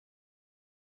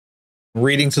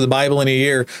Reading to the Bible in a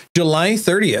year, July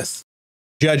 30th,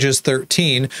 Judges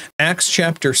 13, Acts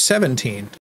chapter 17,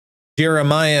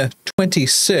 Jeremiah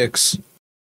 26,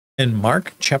 and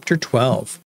Mark chapter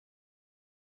 12.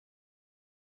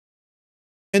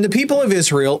 And the people of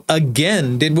Israel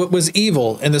again did what was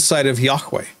evil in the sight of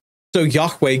Yahweh. So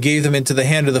Yahweh gave them into the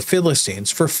hand of the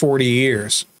Philistines for 40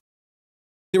 years.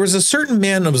 There was a certain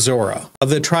man of Zorah, of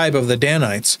the tribe of the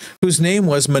Danites, whose name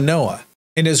was Manoah,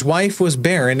 and his wife was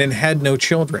barren and had no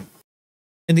children.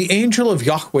 And the angel of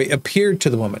Yahweh appeared to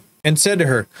the woman, and said to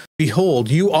her, Behold,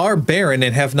 you are barren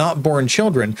and have not borne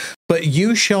children, but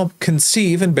you shall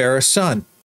conceive and bear a son.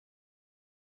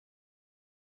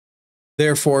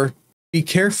 Therefore, be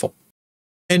careful,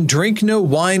 and drink no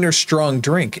wine or strong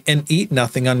drink, and eat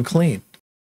nothing unclean.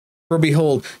 For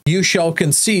behold, you shall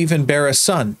conceive and bear a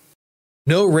son.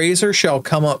 No razor shall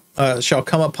come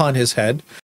upon his head,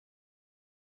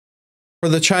 for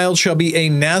the child shall be a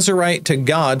Nazarite to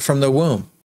God from the womb.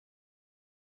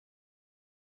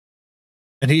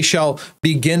 And he shall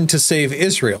begin to save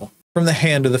Israel from the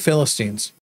hand of the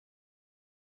Philistines.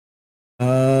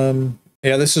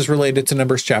 This is related to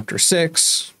Numbers chapter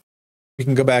 6. You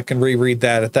can go back and reread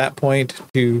that at that point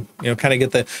to kind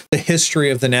of get the history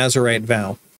of the Nazarite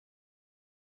vow.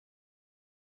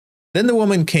 Then the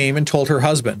woman came and told her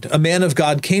husband, A man of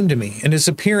God came to me, and his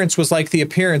appearance was like the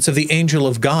appearance of the angel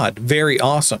of God, very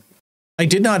awesome. I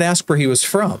did not ask where he was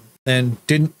from, and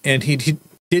he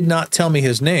did not tell me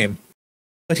his name.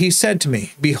 But he said to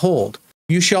me, Behold,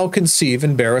 you shall conceive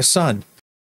and bear a son.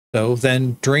 So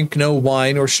then drink no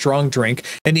wine or strong drink,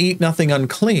 and eat nothing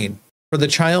unclean, for the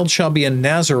child shall be a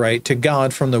Nazarite to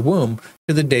God from the womb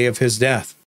to the day of his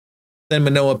death. Then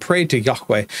Manoah prayed to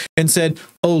Yahweh, and said,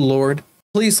 O Lord,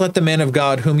 please let the man of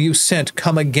God whom you sent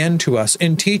come again to us,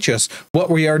 and teach us what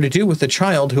we are to do with the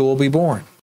child who will be born.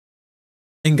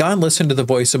 And God listened to the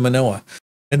voice of Manoah.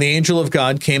 And the angel of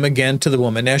God came again to the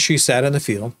woman as she sat in the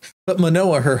field, but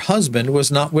Manoah, her husband,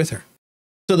 was not with her.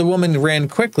 So the woman ran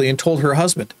quickly and told her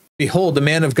husband, Behold, the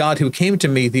man of God who came to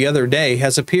me the other day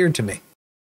has appeared to me.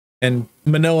 And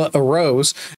Manoah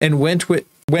arose and went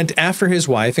after his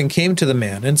wife and came to the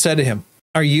man and said to him,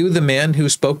 Are you the man who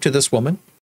spoke to this woman?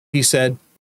 He said,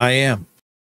 I am.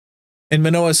 And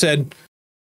Manoah said,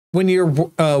 When your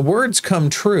words come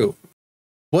true,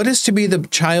 what is to be the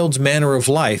child's manner of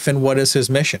life, and what is his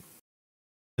mission?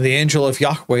 And the angel of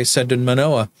Yahweh said to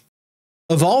Manoah,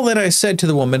 Of all that I said to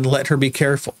the woman, let her be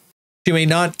careful. She may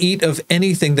not eat of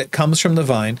anything that comes from the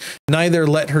vine, neither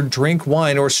let her drink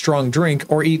wine or strong drink,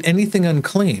 or eat anything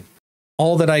unclean.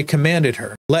 All that I commanded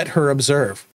her, let her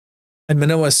observe. And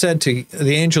Manoah said to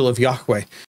the angel of Yahweh,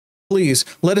 Please,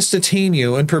 let us detain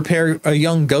you and prepare a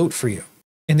young goat for you.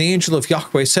 And the angel of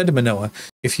Yahweh said to Manoah,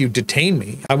 If you detain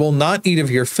me, I will not eat of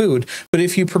your food, but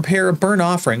if you prepare a burnt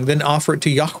offering, then offer it to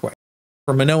Yahweh.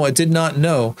 For Manoah did not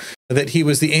know that he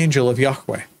was the angel of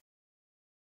Yahweh.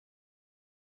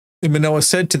 And Manoah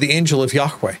said to the angel of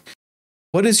Yahweh,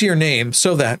 What is your name,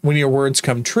 so that, when your words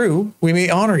come true, we may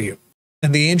honor you?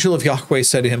 And the angel of Yahweh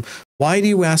said to him, Why do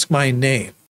you ask my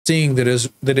name, seeing that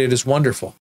it is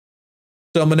wonderful?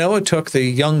 So Manoah took the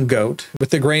young goat with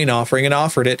the grain offering and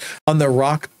offered it on the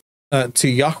rock to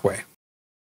Yahweh,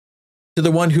 to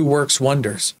the one who works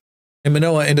wonders. And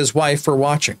Manoah and his wife were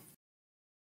watching.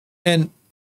 And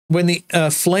when the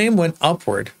flame went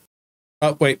upward,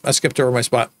 I skipped over my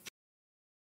spot.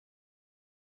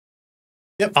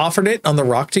 Offered it on the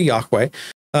rock to Yahweh.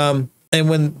 And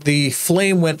when the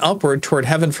flame went upward toward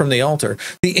heaven from the altar,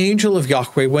 the angel of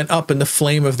Yahweh went up in the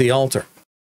flame of the altar.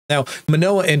 Now,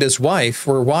 Manoah and his wife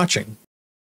were watching,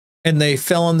 and they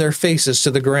fell on their faces to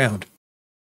the ground.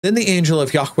 Then the angel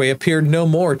of Yahweh appeared no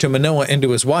more to Manoah and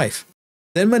to his wife.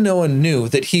 Then Manoah knew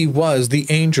that he was the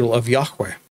angel of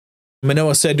Yahweh.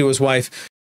 Manoah said to his wife,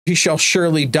 He shall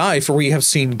surely die, for we have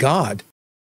seen God.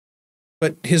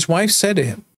 But his wife said to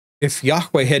him, If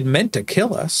Yahweh had meant to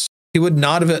kill us, he would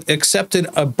not have accepted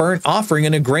a burnt offering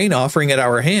and a grain offering at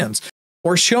our hands,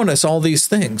 or shown us all these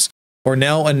things, or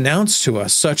now announced to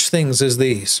us such things as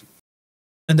these.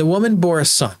 And the woman bore a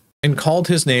son, and called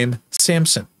his name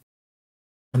Samson.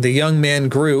 And the young man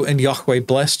grew, and Yahweh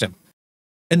blessed him.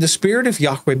 And the spirit of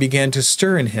Yahweh began to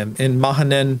stir in him in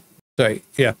Mahane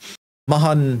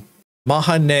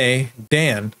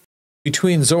Dan,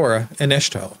 between Zorah and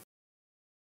Eshtaol.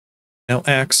 Now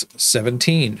Acts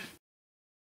 17.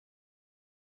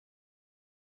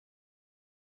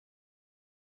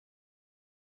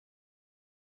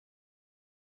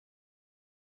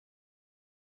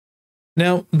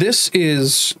 Now, this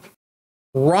is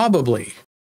probably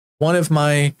one of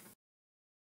my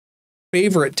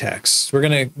favorite texts. We're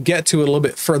going to get to it a little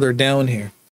bit further down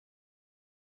here.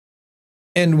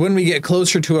 And when we get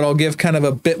closer to it, I'll give kind of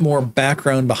a bit more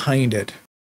background behind it.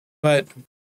 But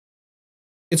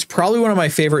it's probably one of my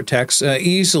favorite texts,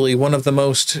 easily one of the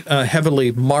most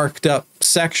heavily marked up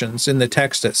sections in the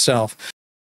text itself.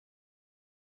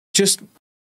 Just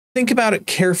think about it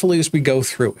carefully as we go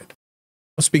through it.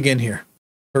 Let's begin here.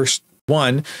 Verse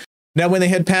 1. Now when they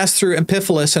had passed through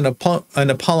Amphipolis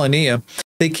and Apollonia,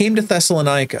 they came to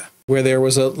Thessalonica, where there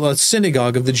was a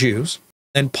synagogue of the Jews.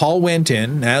 And Paul went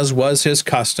in, as was his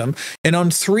custom, and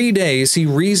on 3 days he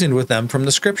reasoned with them from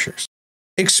the Scriptures,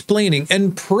 explaining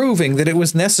and proving that it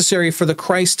was necessary for the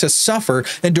Christ to suffer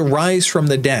and to rise from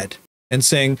the dead, and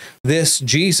saying, "This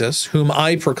Jesus, whom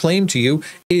I proclaim to you,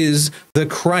 is the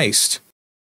Christ,"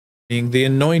 being the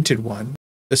anointed one.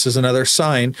 This is another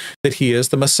sign that he is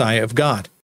the Messiah of God.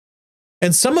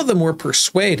 And some of them were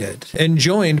persuaded and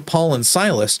joined Paul and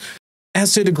Silas,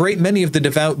 as did a great many of the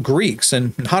devout Greeks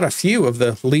and not a few of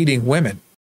the leading women.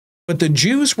 But the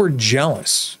Jews were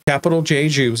jealous, capital J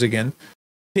Jews again.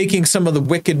 Taking some of the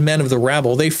wicked men of the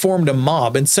rabble, they formed a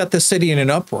mob and set the city in an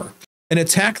uproar, and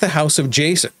attacked the house of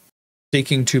Jason,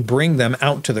 seeking to bring them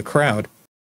out to the crowd.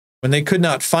 When they could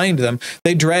not find them,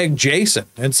 they dragged Jason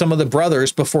and some of the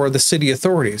brothers before the city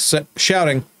authorities,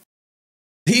 shouting,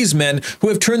 "These men who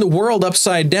have turned the world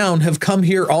upside down have come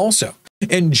here also,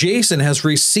 and Jason has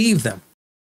received them.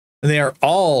 And they are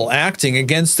all acting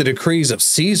against the decrees of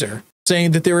Caesar,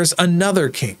 saying that there is another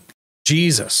king,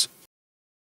 Jesus."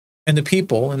 And the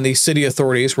people and the city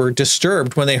authorities were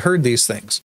disturbed when they heard these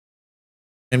things.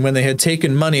 And when they had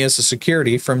taken money as a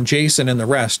security from Jason and the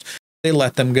rest, they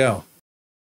let them go.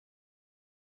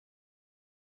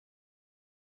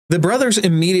 The brothers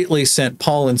immediately sent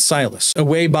Paul and Silas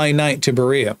away by night to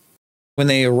Berea. When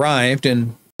they arrived,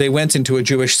 and they went into a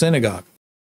Jewish synagogue.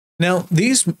 Now,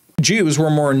 these Jews were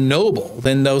more noble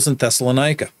than those in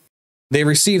Thessalonica. They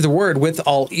received the word with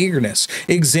all eagerness,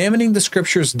 examining the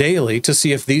Scriptures daily to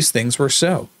see if these things were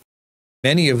so.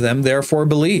 Many of them therefore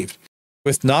believed,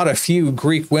 with not a few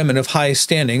Greek women of high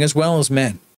standing as well as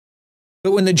men.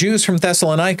 But when the Jews from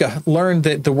Thessalonica learned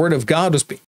that the word of God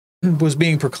was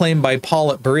being proclaimed by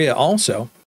Paul at Berea also,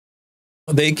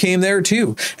 they came there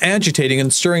too, agitating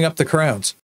and stirring up the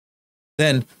crowds.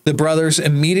 Then the brothers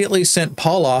immediately sent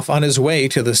Paul off on his way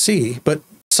to the sea, but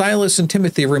Silas and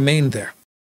Timothy remained there.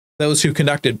 Those who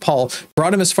conducted Paul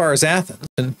brought him as far as Athens,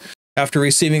 and after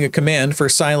receiving a command for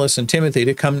Silas and Timothy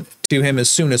to come to him as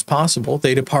soon as possible,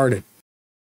 they departed.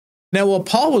 Now, while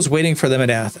Paul was waiting for them at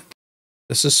Athens,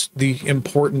 this is the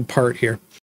important part here,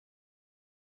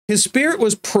 his spirit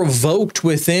was provoked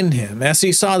within him as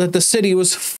he saw that the city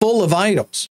was full of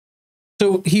idols.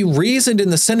 So he reasoned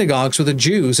in the synagogues with the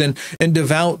Jews and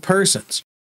devout persons,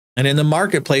 and in the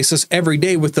marketplaces every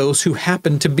day with those who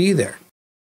happened to be there.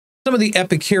 Some of the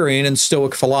Epicurean and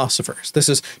Stoic philosophers. This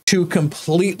is two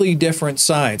completely different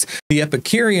sides. The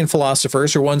Epicurean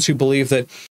philosophers are ones who believe that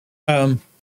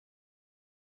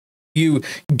you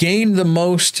gain the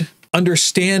most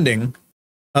understanding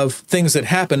of things that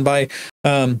happen by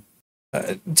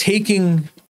taking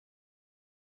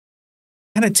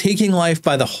life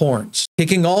by the horns,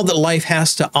 taking all that life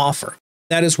has to offer.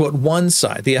 That is what one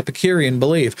side, the Epicurean,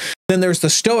 believe. Then there's the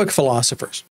Stoic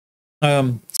philosophers.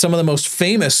 Some of the most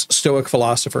famous Stoic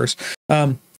philosophers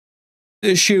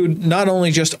eschewed not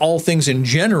only just all things in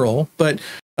general, but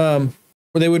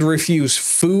they would refuse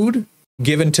food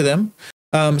given to them,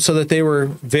 so that they were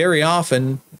very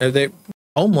often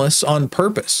homeless on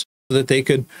purpose, so that they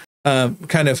could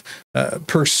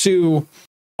pursue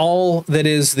all that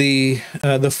is the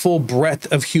full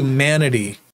breadth of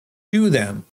humanity to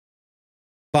them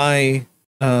by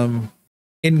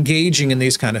engaging in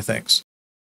these kind of things.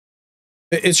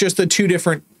 It's just the two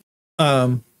different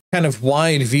kind of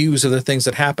wide views of the things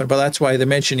that happen. But that's why they're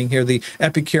mentioning here the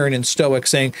Epicurean and Stoic,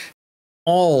 saying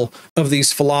all of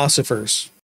these philosophers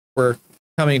were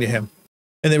coming to him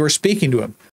and they were speaking to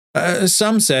him.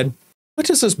 Some said, "What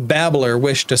does this babbler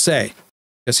wish to say?"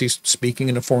 Because he's speaking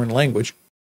in a foreign language.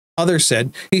 Others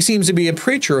said, "He seems to be a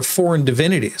preacher of foreign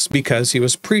divinities because he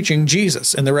was preaching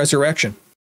Jesus and the resurrection."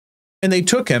 And they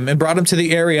took him and brought him to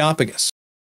the Areopagus,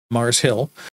 Mars Hill,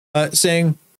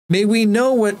 saying, "May we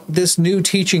know what this new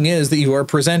teaching is that you are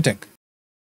presenting?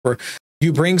 For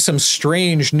you bring some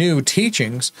strange new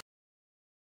teachings,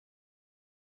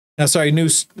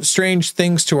 strange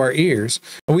things to our ears.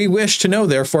 And we wish to know,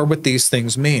 therefore, what these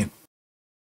things mean."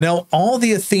 Now, all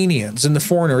the Athenians and the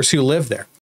foreigners who lived there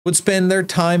would spend their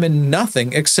time in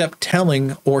nothing except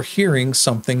telling or hearing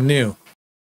something new.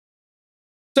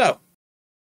 So,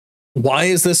 why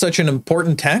is this such an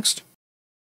important text?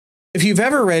 If you've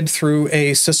ever read through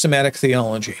a systematic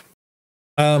theology,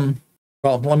 let me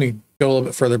go a little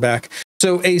bit further back.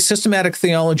 So a systematic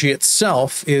theology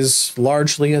itself is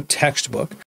largely a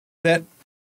textbook that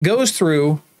goes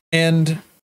through and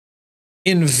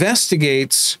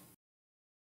investigates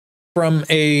from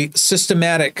a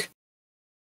systematic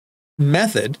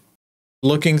method,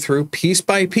 looking through piece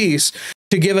by piece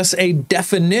to give us a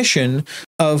definition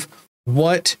of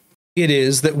what it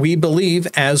is that we believe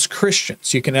as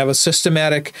Christians. You can have a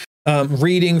systematic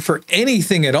reading for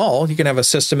anything at all. You can have a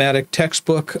systematic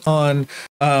textbook on,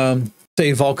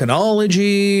 say,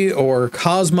 volcanology or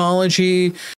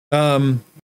cosmology, or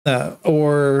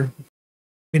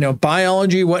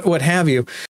biology, what have you.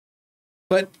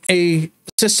 But a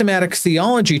systematic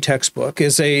theology textbook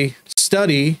is a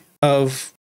study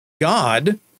of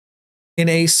God in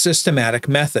a systematic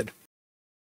method.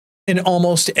 And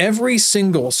almost every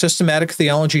single systematic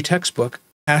theology textbook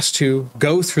has to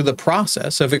go through the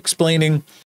process of explaining,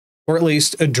 or at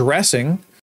least addressing,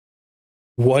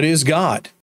 what is God.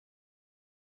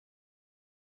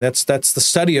 That's the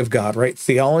study of God, right?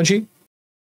 Theology.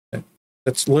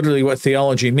 That's literally what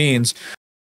theology means.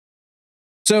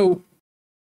 So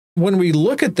when we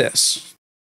look at this,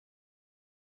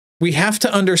 we have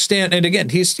to understand, and again,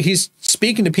 he's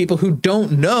speaking to people who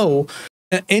don't know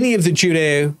any of the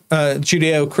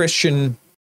Judeo-Christian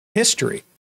history.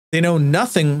 They know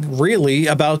nothing really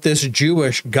about this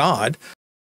Jewish God.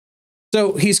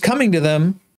 So he's coming to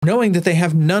them knowing that they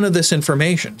have none of this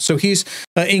information. So he's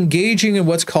engaging in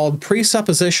what's called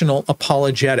presuppositional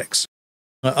apologetics.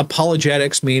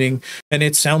 Apologetics meaning, and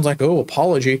it sounds like, oh,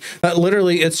 apology.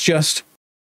 Literally, it's just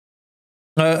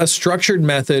a structured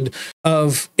method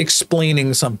of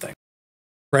explaining something,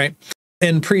 right?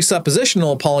 And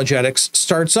presuppositional apologetics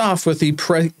starts off with the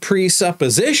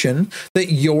presupposition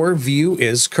that your view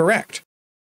is correct.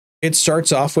 It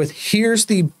starts off with, here's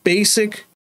the basic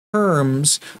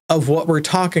terms of what we're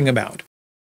talking about.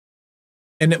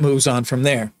 And it moves on from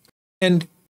there. And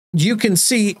you can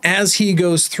see as he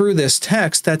goes through this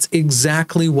text, that's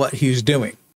exactly what he's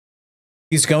doing.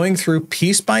 He's going through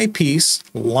piece by piece,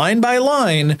 line by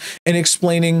line, and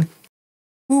explaining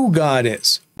who God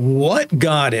is, what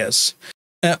God is.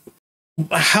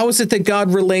 How is it that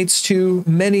God relates to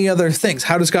many other things?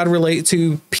 How does God relate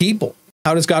to people?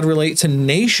 How does God relate to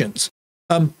nations?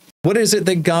 What is it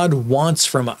that God wants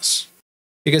from us?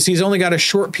 Because he's only got a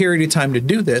short period of time to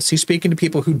do this. He's speaking to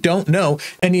people who don't know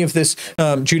any of this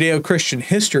Judeo-Christian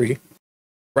history,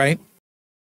 right?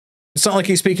 It's not like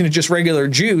he's speaking to just regular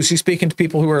Jews. He's speaking to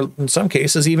people who are, in some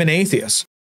cases, even atheists.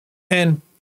 And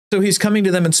so he's coming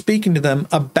to them and speaking to them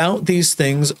about these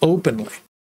things openly.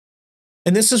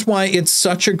 And this is why it's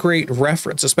such a great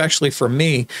reference, especially for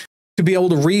me, to be able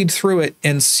to read through it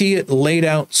and see it laid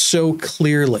out so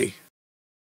clearly.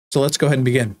 So let's go ahead and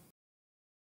begin.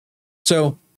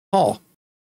 So Paul,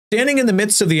 standing in the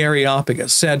midst of the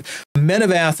Areopagus, said, "Men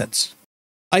of Athens,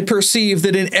 I perceive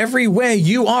that in every way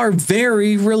you are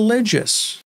very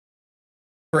religious.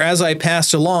 For as I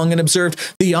passed along and observed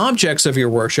the objects of your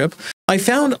worship, I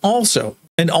found also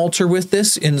an altar with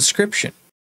this inscription,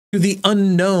 to the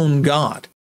unknown God."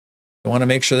 I want to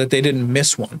make sure that they didn't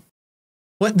miss one.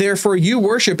 "What therefore you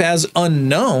worship as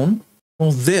unknown,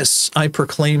 well, this I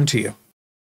proclaim to you."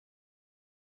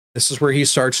 This is where he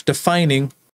starts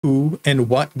defining who and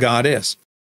what God is.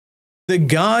 "The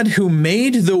God who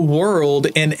made the world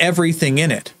and everything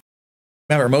in it."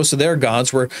 Remember, most of their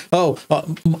gods were,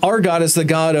 our God is the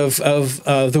God of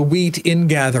the wheat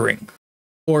ingathering.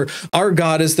 Or our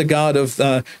God is the God of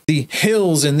the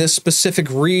hills in this specific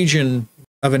region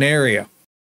of an area.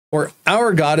 Or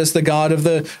our God is the God of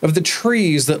the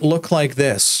trees that look like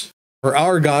this. Or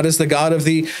our God is the God of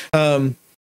the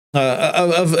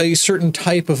of a certain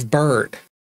type of bird,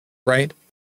 right?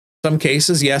 Some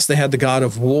cases, yes, they had the God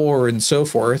of war and so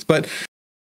forth, but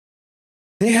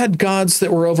they had gods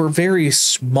that were over very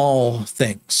small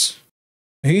things.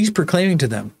 And he's proclaiming to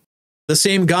them the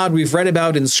same God we've read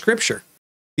about in Scripture,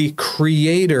 the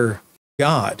Creator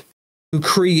God who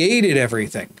created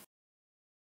everything.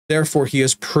 Therefore, he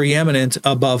is preeminent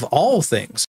above all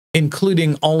things,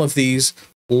 including all of these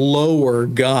lower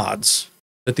gods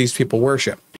that these people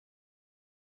worship.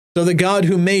 So the God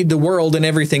who made the world and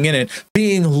everything in it,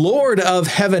 being Lord of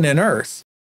heaven and earth,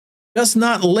 does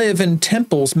not live in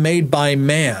temples made by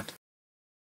man,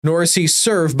 nor is he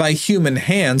served by human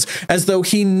hands as though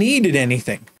he needed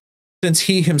anything, since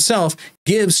he himself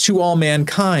gives to all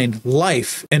mankind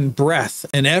life and breath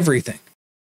and everything.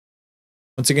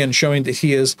 Once again, showing that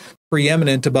he is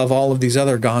preeminent above all of these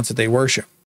other gods that they worship.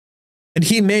 And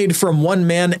he made from one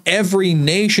man every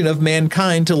nation of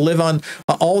mankind to live on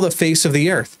all the face of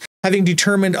the earth, having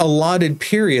determined allotted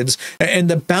periods and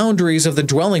the boundaries of the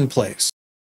dwelling place.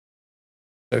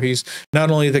 So he's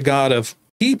not only the God of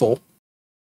people,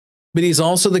 but he's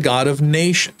also the God of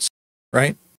nations,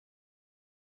 right?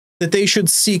 That they should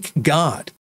seek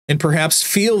God and perhaps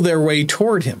feel their way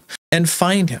toward him and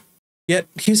find him. Yet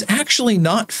he's actually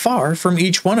not far from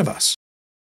each one of us.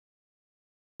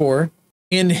 For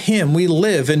in him we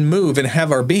live and move and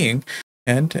have our being,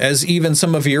 and as even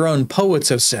some of your own poets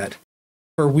have said,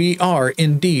 for we are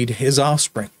indeed his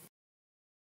offspring.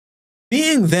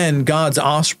 Being then God's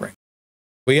offspring,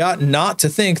 we ought not to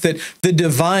think that the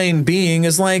divine being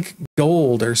is like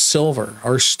gold or silver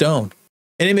or stone,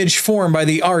 an image formed by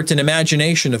the art and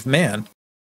imagination of man.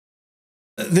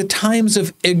 The times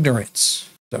of ignorance,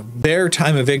 so their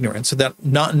time of ignorance, that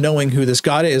not knowing who this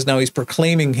God is, now he's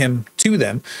proclaiming him to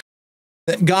them,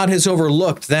 that God has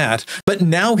overlooked that, but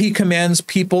now he commands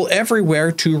people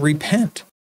everywhere to repent,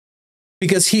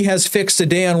 because he has fixed a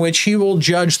day on which he will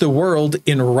judge the world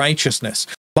in righteousness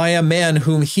by a man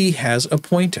whom he has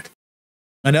appointed.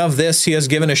 And of this he has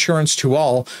given assurance to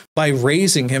all by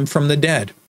raising him from the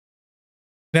dead.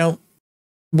 Now,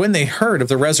 when they heard of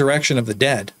the resurrection of the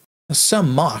dead,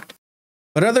 some mocked,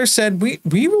 but others said, we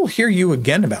will hear you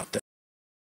again about this.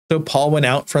 So Paul went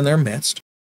out from their midst.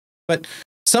 But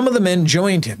some of the men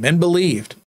joined him and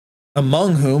believed,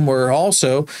 among whom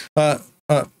also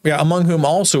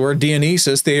were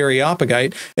Dionysius the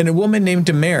Areopagite and a woman named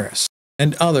Damaris,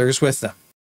 and others with them.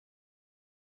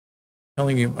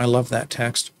 Telling you, I love that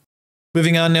text.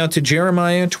 Moving on now to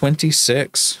Jeremiah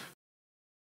 26.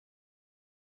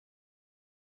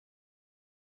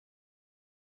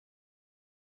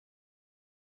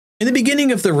 In the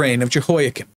beginning of the reign of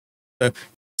Jehoiakim, the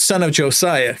son of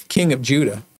Josiah, king of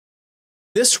Judah,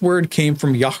 this word came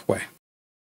from Yahweh.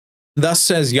 Thus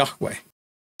says Yahweh,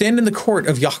 stand in the court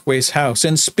of Yahweh's house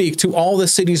and speak to all the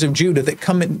cities of Judah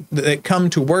that come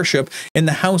to worship in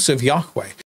the house of Yahweh,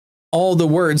 all the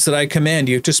words that I command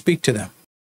you to speak to them.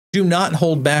 Do not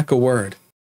hold back a word.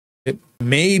 It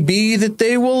may be that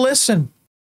they will listen,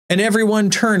 and everyone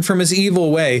turn from his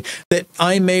evil way, that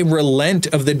I may relent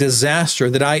of the disaster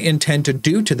that I intend to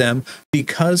do to them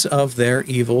because of their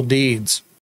evil deeds.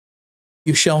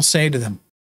 You shall say to them,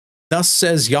 thus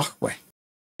says Yahweh,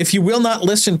 if you will not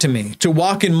listen to me, to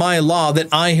walk in my law that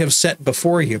I have set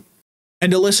before you,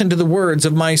 and to listen to the words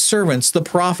of my servants, the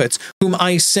prophets, whom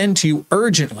I send to you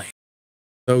urgently,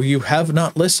 though you have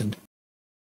not listened,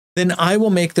 then I will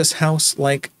make this house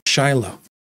like Shiloh,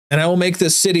 and I will make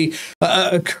this city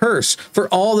a curse for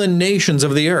all the nations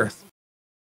of the earth.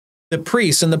 The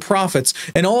priests and the prophets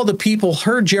and all the people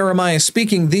heard Jeremiah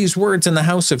speaking these words in the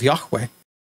house of Yahweh.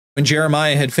 When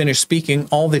Jeremiah had finished speaking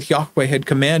all that Yahweh had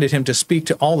commanded him to speak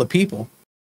to all the people,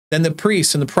 then the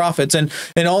priests and the prophets and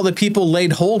all the people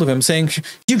laid hold of him, saying,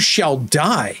 you shall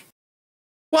die.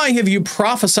 Why have you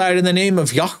prophesied in the name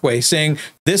of Yahweh, saying,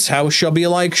 this house shall be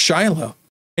like Shiloh,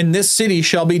 and this city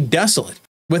shall be desolate,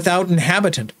 without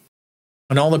inhabitant?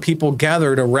 And all the people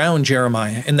gathered around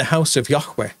Jeremiah in the house of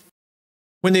Yahweh.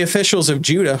 When the officials of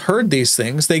Judah heard these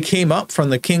things, they came up from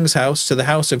the king's house to the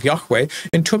house of Yahweh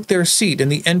and took their seat in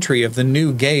the entry of the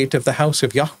new gate of the house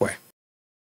of Yahweh.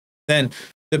 Then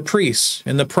the priests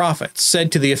and the prophets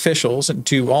said to the officials and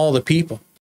to all the people,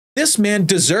 this man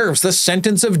deserves the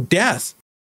sentence of death,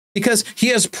 because he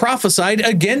has prophesied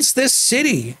against this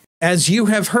city, as you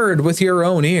have heard with your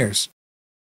own ears.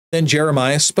 Then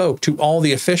Jeremiah spoke to all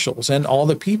the officials and all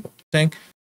the people, saying,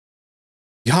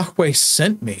 Yahweh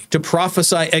sent me to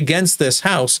prophesy against this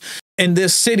house and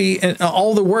this city and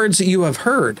all the words that you have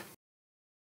heard.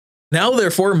 Now,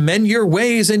 therefore, mend your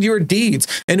ways and your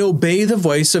deeds and obey the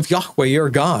voice of Yahweh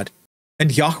your God,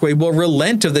 and Yahweh will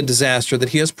relent of the disaster that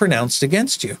he has pronounced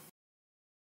against you.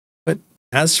 But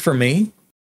as for me,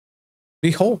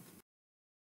 behold,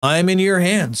 I am in your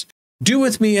hands. Do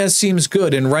with me as seems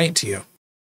good and right to you.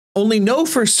 Only know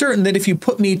for certain that if you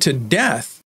put me to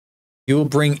death, you will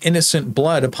bring innocent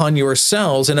blood upon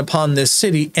yourselves and upon this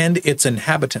city and its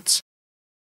inhabitants.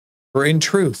 For in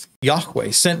truth,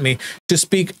 Yahweh sent me to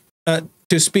speak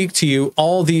to you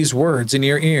all these words in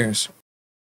your ears.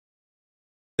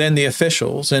 Then the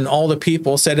officials and all the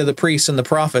people said to the priests and the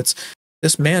prophets,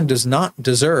 this man does not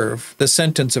deserve the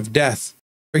sentence of death,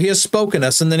 for he has spoken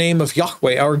us in the name of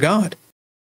Yahweh our God.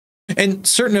 And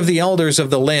certain of the elders of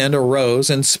the land arose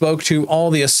and spoke to all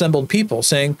the assembled people,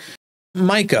 saying,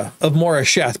 Micah of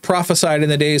Moresheth prophesied in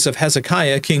the days of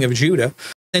Hezekiah, king of Judah,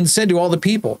 and said to all the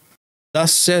people,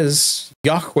 thus says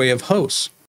Yahweh of hosts,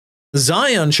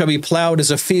 Zion shall be plowed as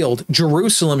a field,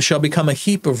 Jerusalem shall become a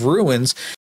heap of ruins,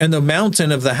 and the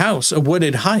mountain of the house a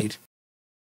wooded height.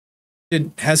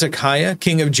 Did Hezekiah,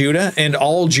 king of Judah, and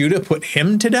all Judah put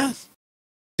him to death?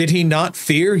 Did he not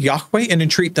fear Yahweh and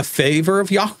entreat the favor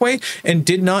of Yahweh? And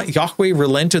did not Yahweh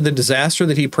relent of the disaster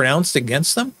that he pronounced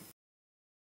against them?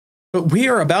 But we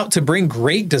are about to bring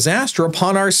great disaster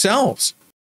upon ourselves.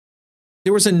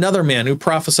 There was another man who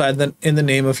prophesied in the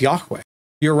name of Yahweh,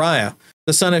 Uriah,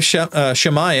 the son of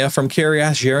Shemaiah from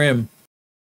Kiriath Jearim.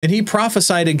 And he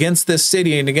prophesied against this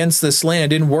city and against this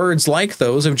land in words like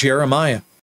those of Jeremiah.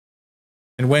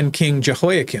 And when King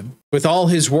Jehoiakim, with all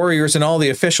his warriors and all the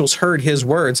officials, heard his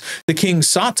words, the king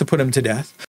sought to put him to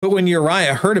death. But when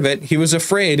Uriah heard of it, he was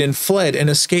afraid and fled and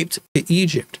escaped to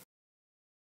Egypt.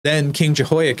 Then King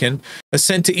Jehoiakim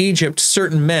sent to Egypt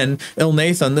certain men,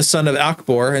 Elnathan the son of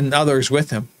Achbor, and others with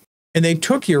him. And they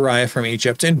took Uriah from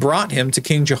Egypt and brought him to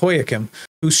King Jehoiakim,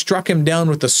 who struck him down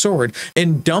with the sword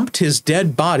and dumped his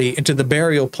dead body into the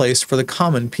burial place for the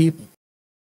common people.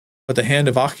 But the hand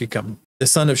of Ahikam, the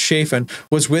son of Shaphan,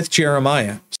 was with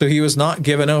Jeremiah, so he was not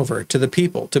given over to the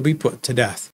people to be put to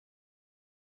death.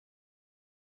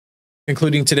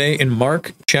 Concluding today in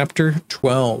Mark chapter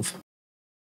 12.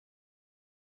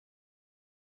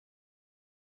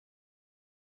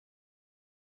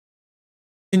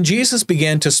 And Jesus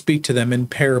began to speak to them in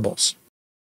parables.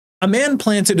 A man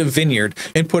planted a vineyard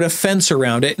and put a fence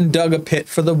around it and dug a pit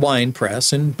for the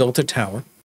winepress and built a tower.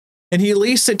 And he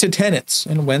leased it to tenants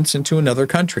and went into another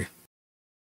country.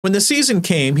 When the season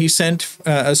came, he sent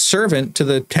a servant to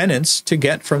the tenants to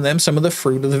get from them some of the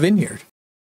fruit of the vineyard.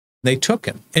 They took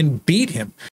him and beat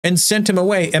him and sent him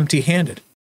away empty-handed.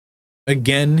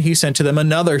 Again, he sent to them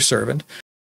another servant,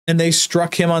 and they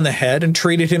struck him on the head and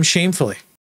treated him shamefully.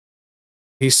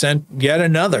 He sent yet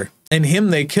another, and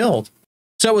him they killed.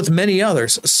 So with many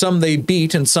others, some they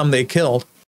beat and some they killed.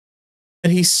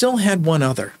 And he still had one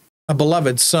other, a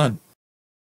beloved son.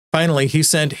 Finally, he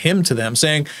sent him to them,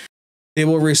 saying, "They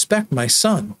will respect my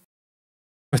son."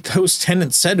 But those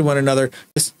tenants said to one another,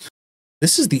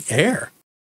 This is the heir.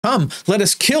 Come, let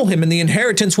us kill him, and the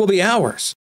inheritance will be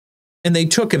ours." And they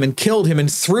took him and killed him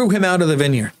and threw him out of the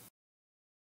vineyard.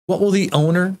 What will the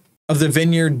owner of the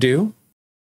vineyard do?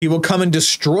 He will come and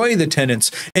destroy the tenants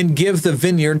and give the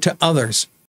vineyard to others.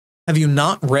 Have you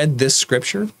not read this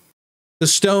scripture? The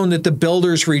stone that the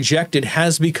builders rejected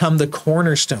has become the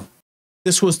cornerstone.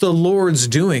 This was the Lord's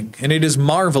doing, and it is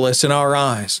marvelous in our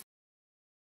eyes.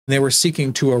 They were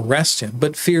seeking to arrest him,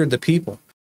 but feared the people,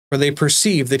 for they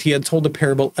perceived that he had told a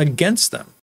parable against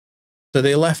them. So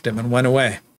they left him and went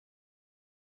away.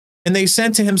 And they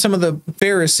sent to him some of the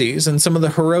Pharisees and some of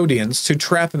the Herodians to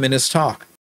trap him in his talk.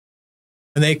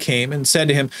 And they came and said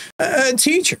to him,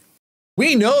 "Teacher,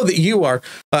 we know that you are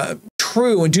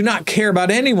true and do not care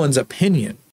about anyone's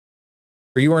opinion.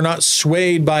 For you are not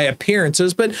swayed by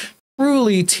appearances, but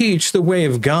truly teach the way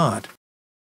of God.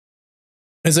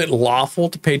 Is it lawful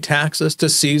to pay taxes to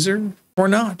Caesar or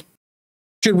not?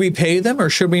 Should we pay them or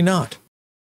should we not?"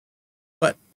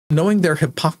 But knowing their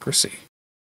hypocrisy,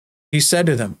 he said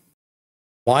to them,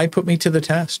 "Why put me to the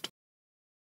test?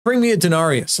 Bring me a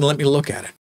denarius and let me look at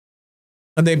it."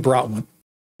 And they brought one.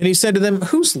 And he said to them,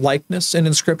 "Whose likeness and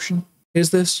inscription is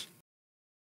this?"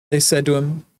 They said to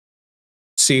him,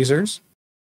 "Caesar's."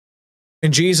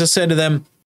 And Jesus said to them,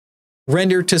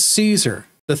 "Render to Caesar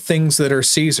the things that are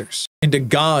Caesar's, and to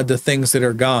God the things that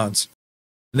are God's."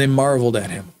 And they marveled at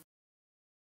him.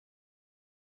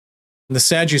 And the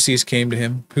Sadducees came to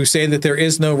him, who say that there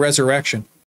is no resurrection.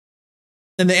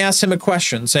 And they asked him a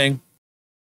question, saying,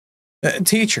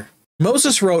 "Teacher,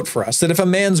 Moses wrote for us that if a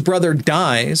man's brother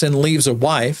dies and leaves a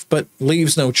wife, but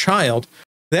leaves no child,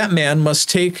 the man must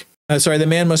take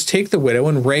the widow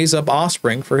and raise up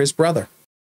offspring for his brother.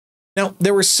 Now,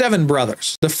 there were 7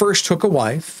 brothers. The first took a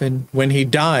wife, and when he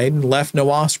died and left no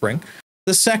offspring,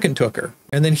 the second took her,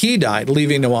 and then he died,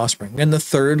 leaving no offspring, and the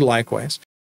third likewise.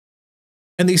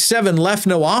 And these 7 left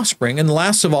no offspring, and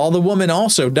last of all, the woman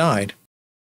also died.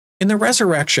 In the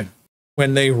resurrection,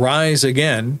 when they rise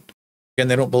again,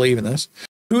 they don't believe in this,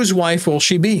 whose wife will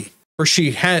she be? For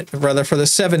the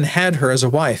 7 had her as a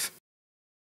wife."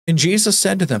 And Jesus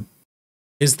said to them,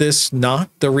 "Is this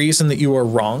not the reason that you are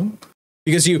wrong?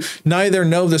 Because you neither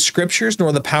know the scriptures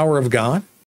nor the power of God?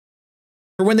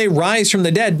 For when they rise from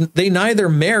the dead, they neither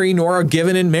marry nor are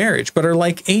given in marriage, but are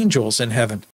like angels in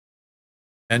heaven.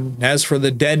 And as for the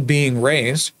dead being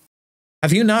raised,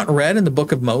 have you not read in the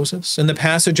book of Moses, in the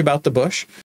passage about the bush,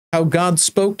 how God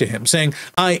spoke to him, saying,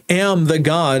 'I am the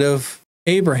God of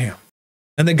Abraham,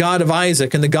 and the God of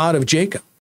Isaac, and the God of Jacob'?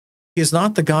 He is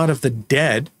not the God of the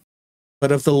dead,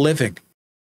 but of the living.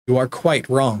 You are quite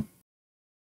wrong."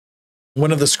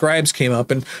 One of the scribes came up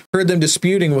and heard them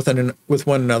disputing with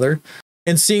one another,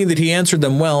 and seeing that he answered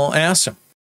them well, asked him,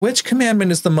 "Which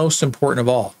commandment is the most important of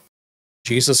all?"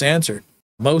 Jesus answered,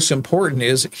 Most important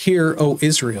is, Hear, O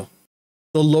Israel,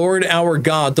 the Lord our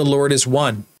God, the Lord is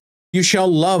one. You shall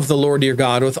love the Lord your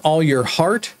God with all your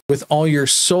heart, with all your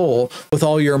soul, with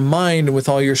all your mind, and with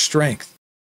all your strength.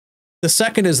 The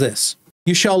second is this: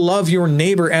 you shall love your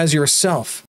neighbor as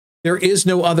yourself. There is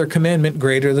no other commandment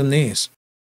greater than these.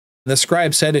 And the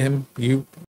scribe said to him, You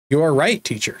are right,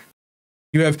 teacher.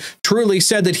 You have truly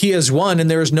said that he is one, and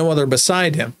there is no other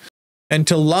beside him. And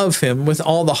to love him with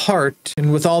all the heart,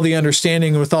 and with all the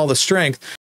understanding, and with all the strength,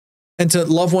 and to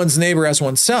love one's neighbor as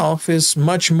oneself is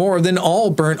much more than all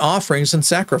burnt offerings and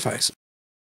sacrifices.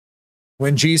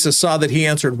 When Jesus saw that he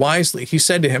answered wisely, he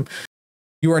said to him,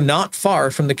 You are not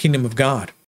far from the kingdom of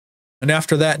God. And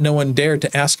after that, no one dared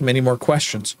to ask him any more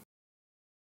questions.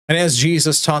 And as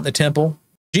Jesus taught in the temple,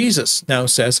 Jesus now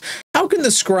says, How can the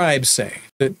scribes say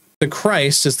that the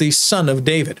Christ is the son of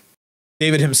David?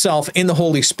 David himself, in the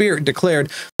Holy Spirit,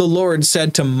 declared, The Lord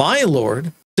said to my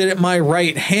Lord, Sit at my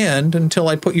right hand until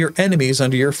I put your enemies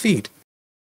under your feet.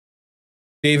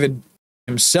 David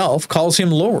himself calls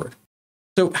him Lord.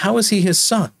 So how is he his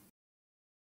son?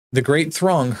 The great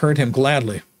throng heard him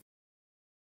gladly.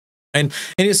 And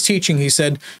in his teaching, he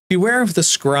said, Beware of the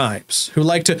scribes who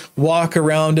like to walk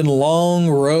around in long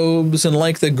robes and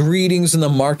like the greetings in the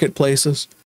marketplaces,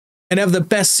 and have the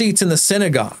best seats in the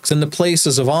synagogues and the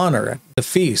places of honor at the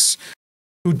feasts,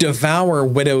 who devour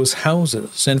widows'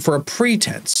 houses and for a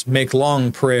pretense make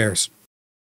long prayers.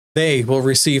 They will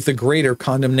receive the greater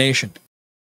condemnation.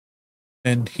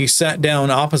 And he sat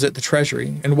down opposite the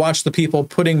treasury and watched the people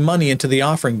putting money into the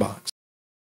offering box.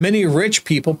 Many rich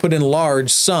people put in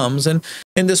large sums, and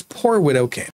this poor widow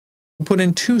came and put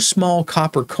in 2 small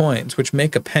copper coins, which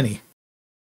make a penny.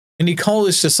 And he called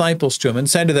his disciples to him and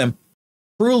said to them,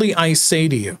 Truly I say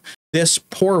to you, this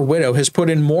poor widow has put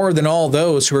in more than all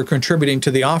those who are contributing to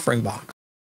the offering box.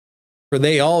 For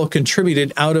they all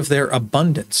contributed out of their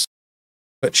abundance.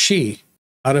 But she,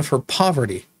 out of her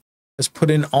poverty, has put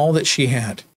in all that she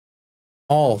had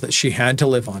to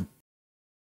live on.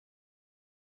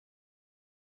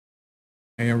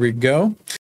 Here we go.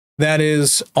 That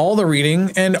is all the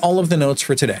reading and all of the notes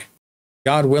for today.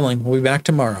 God willing, we'll be back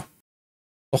tomorrow.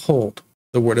 Behold,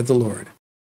 the word of the Lord.